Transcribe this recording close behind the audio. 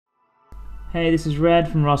Hey, this is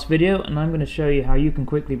Red from Ross Video, and I'm going to show you how you can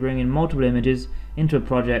quickly bring in multiple images into a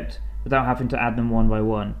project without having to add them one by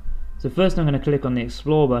one. So first I'm going to click on the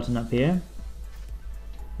Explore button up here.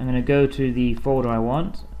 I'm going to go to the folder I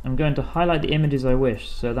want. I'm going to highlight the images I wish,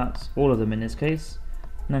 so that's all of them in this case.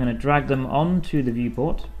 And I'm going to drag them onto the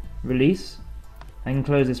viewport, release. I can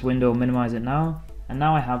close this window, minimize it now, and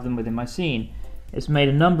now I have them within my scene. It's made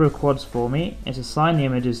a number of quads for me, it's assigned the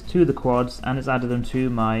images to the quads, and it's added them to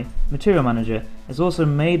my material manager. It's also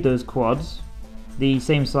made those quads the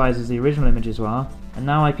same size as the original images were, and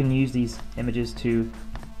now I can use these images to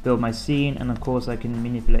build my scene, and of course I can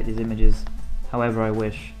manipulate these images however I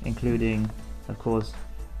wish, including of course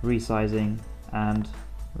resizing and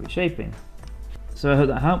reshaping. So I hope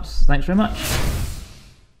that helps. Thanks very much.